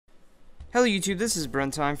Hello YouTube, this is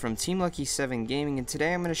Brenttime from Team Lucky 7 Gaming, and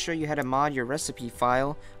today I'm going to show you how to mod your recipe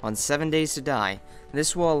file on 7 Days to Die.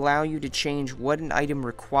 This will allow you to change what an item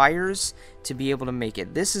requires to be able to make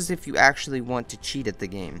it. This is if you actually want to cheat at the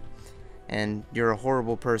game. And you're a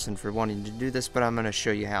horrible person for wanting to do this, but I'm going to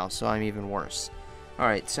show you how, so I'm even worse.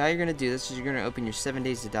 Alright, so how you're going to do this is you're going to open your 7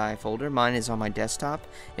 Days to Die folder. Mine is on my desktop.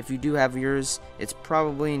 If you do have yours, it's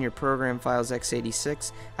probably in your program files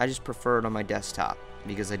x86. I just prefer it on my desktop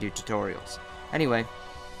because I do tutorials. Anyway,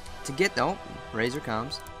 to get Razor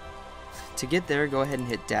comms. To get there, go ahead and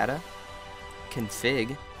hit Data,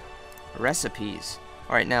 Config, Recipes.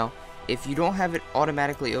 Alright, now, if you don't have it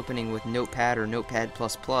automatically opening with Notepad or Notepad++,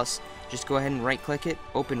 just go ahead and right-click it,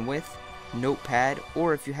 open with Notepad,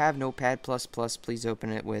 or if you have Notepad++, please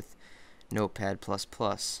open it with Notepad++.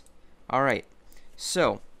 Alright,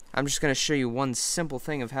 so, I'm just going to show you one simple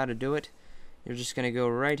thing of how to do it. You're just going to go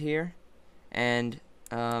right here, and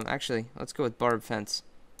actually, let's go with barbed fence.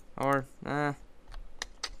 Or,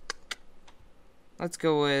 let's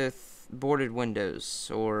go with boarded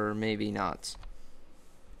windows, or maybe not.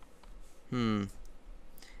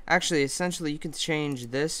 Actually, essentially, you can change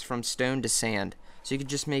this from stone to sand. So you can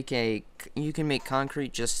just make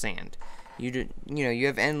concrete just sand. You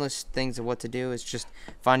have endless things of what to do. It's just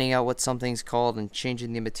finding out what something's called and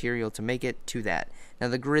changing the material to make it to that. Now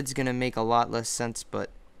the grid's gonna make a lot less sense,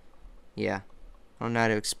 but yeah, I don't know how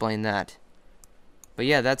to explain that. But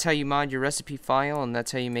yeah, that's how you mod your recipe file, and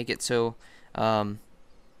that's how you make it so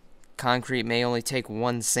concrete may only take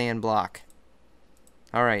one sand block.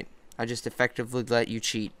 Alright, I just effectively let you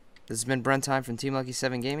cheat. This has been Brenttime from Team Lucky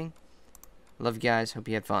 7 Gaming. Love you guys, hope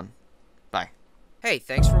you had fun. Bye. Hey,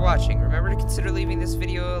 thanks for watching. Remember to consider leaving this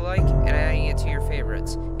video a like and adding it to your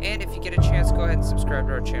favorites. And if you get a chance, go ahead and subscribe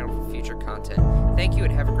to our channel for future content. Thank you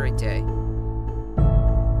and have a great day.